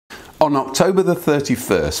On October the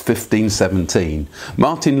 31st, 1517,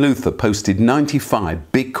 Martin Luther posted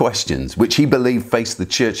 95 big questions which he believed faced the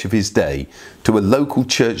church of his day to a local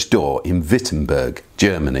church door in Wittenberg,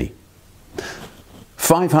 Germany.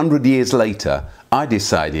 500 years later, I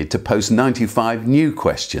decided to post 95 new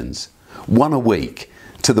questions, one a week,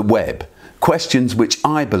 to the web, questions which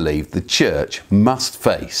I believe the church must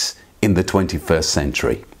face in the 21st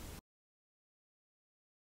century.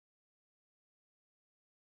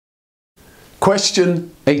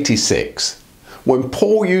 Question 86. When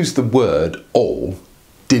Paul used the word all,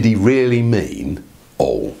 did he really mean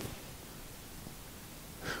all?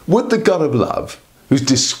 Would the God of love, who's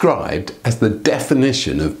described as the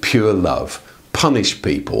definition of pure love, punish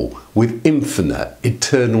people with infinite,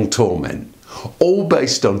 eternal torment, all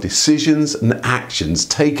based on decisions and actions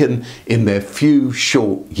taken in their few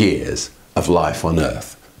short years of life on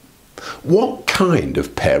earth? What kind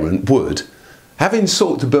of parent would, having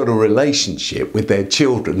sought to build a relationship with their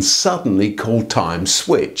children, suddenly call time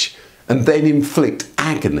switch and then inflict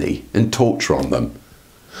agony and torture on them?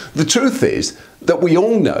 The truth is that we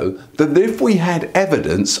all know that if we had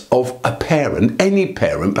evidence of a parent, any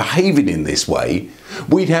parent, behaving in this way,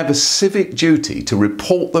 we'd have a civic duty to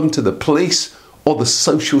report them to the police or the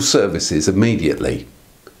social services immediately.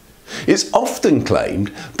 It's often claimed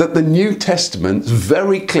that the New Testament's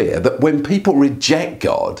very clear that when people reject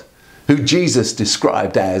God, who Jesus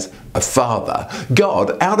described as a father,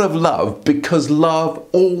 God, out of love, because love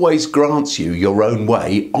always grants you your own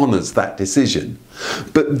way, honours that decision.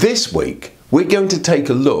 But this week, we're going to take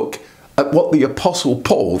a look at what the Apostle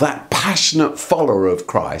Paul, that passionate follower of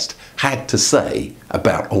Christ, had to say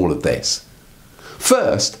about all of this.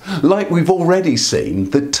 First, like we've already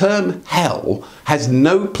seen, the term hell has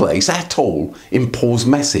no place at all in Paul's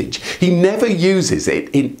message. He never uses it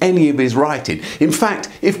in any of his writing. In fact,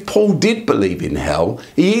 if Paul did believe in hell,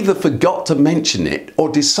 he either forgot to mention it or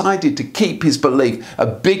decided to keep his belief a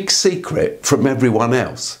big secret from everyone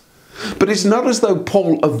else. But it's not as though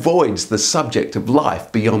Paul avoids the subject of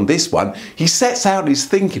life beyond this one. He sets out his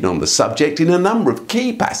thinking on the subject in a number of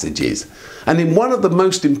key passages. And in one of the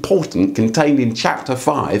most important, contained in chapter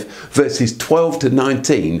 5, verses 12 to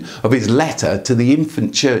 19 of his letter to the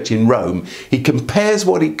infant church in Rome, he compares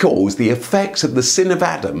what he calls the effects of the sin of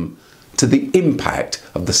Adam to the impact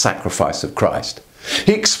of the sacrifice of Christ.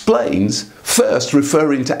 He explains, first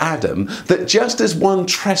referring to Adam, that just as one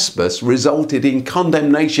trespass resulted in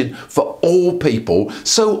condemnation for all people,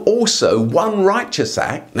 so also one righteous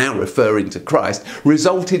act, now referring to Christ,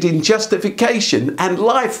 resulted in justification and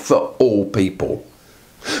life for all people.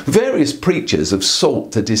 Various preachers have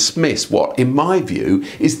sought to dismiss what, in my view,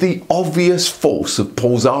 is the obvious force of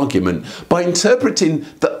Paul's argument by interpreting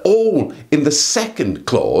that all in the second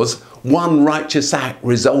clause, one righteous act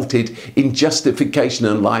resulted in justification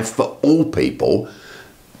and life for all people,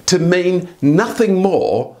 to mean nothing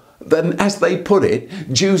more than, as they put it,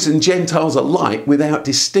 Jews and Gentiles alike without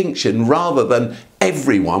distinction, rather than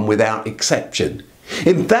everyone without exception.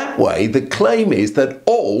 In that way, the claim is that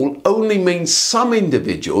all only means some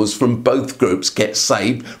individuals from both groups get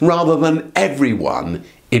saved, rather than everyone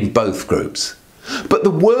in both groups. But the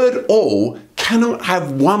word all cannot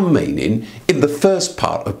have one meaning in the first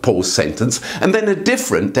part of Paul's sentence and then a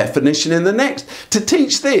different definition in the next. To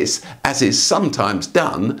teach this, as is sometimes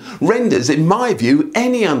done, renders, in my view,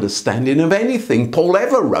 any understanding of anything Paul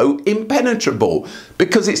ever wrote impenetrable,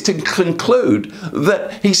 because it's to conclude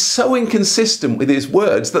that he's so inconsistent with his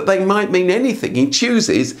words that they might mean anything he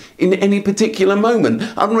chooses in any particular moment,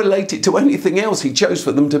 unrelated to anything else he chose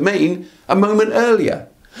for them to mean a moment earlier.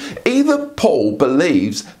 Either Paul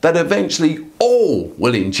believes that eventually all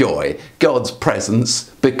will enjoy God's presence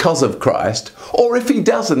because of Christ, or if he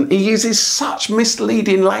doesn't, he uses such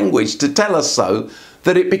misleading language to tell us so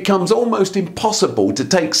that it becomes almost impossible to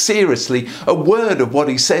take seriously a word of what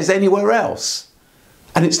he says anywhere else.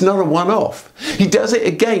 And it's not a one-off. He does it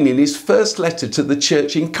again in his first letter to the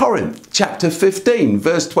church in Corinth, chapter 15,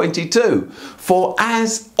 verse 22. For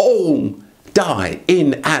as all die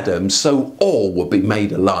in Adam, so all will be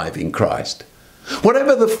made alive in Christ.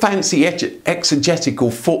 Whatever the fancy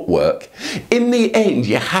exegetical footwork, in the end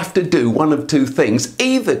you have to do one of two things.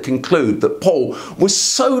 Either conclude that Paul was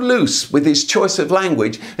so loose with his choice of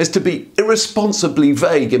language as to be irresponsibly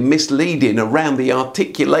vague and misleading around the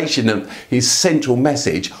articulation of his central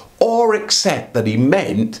message, or accept that he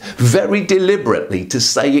meant very deliberately to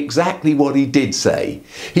say exactly what he did say.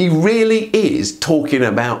 He really is talking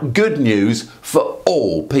about good news for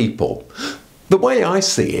all people. The way I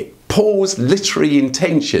see it, Paul's literary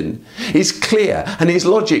intention is clear and his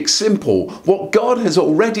logic simple. What God has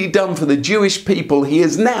already done for the Jewish people, he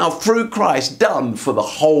has now, through Christ, done for the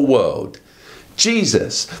whole world.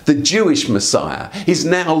 Jesus, the Jewish Messiah, is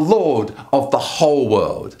now Lord of the whole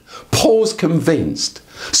world. Paul's convinced.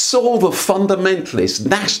 Saul, the fundamentalist,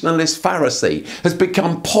 nationalist Pharisee, has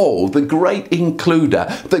become Paul, the great includer,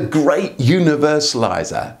 the great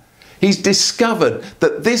universalizer. He's discovered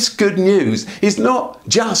that this good news is not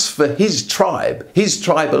just for his tribe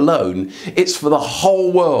alone, it's for the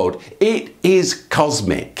whole world. It is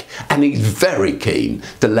cosmic, and he's very keen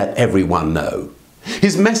to let everyone know.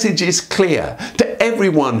 His message is clear to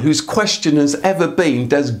everyone whose question has ever been,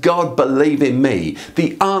 does God believe in me?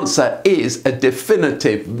 The answer is a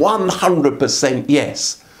definitive 100%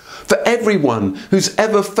 yes. For everyone who's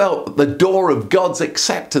ever felt that the door of God's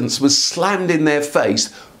acceptance was slammed in their face,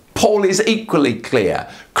 Paul is equally clear.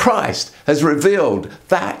 Christ has revealed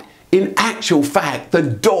that in actual fact, the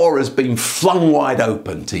door has been flung wide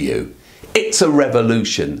open to you. It's a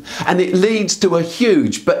revolution, and it leads to a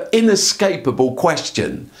huge but inescapable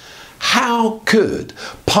question. How could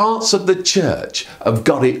parts of the church have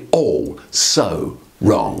got it all so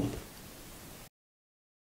wrong?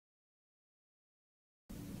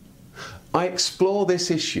 I explore this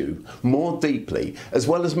issue more deeply, as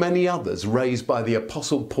well as many others raised by the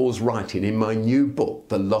Apostle Paul's writing in my new book,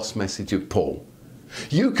 The Lost Message of Paul.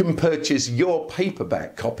 You can purchase your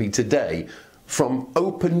paperback copy today from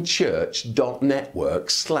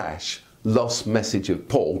openchurch.network/Lost Message of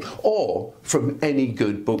Paul, or from any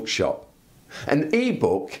good bookshop. An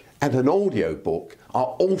ebook and an audiobook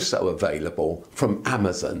are also available from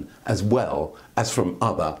Amazon, as well as from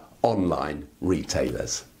other online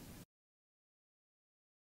retailers.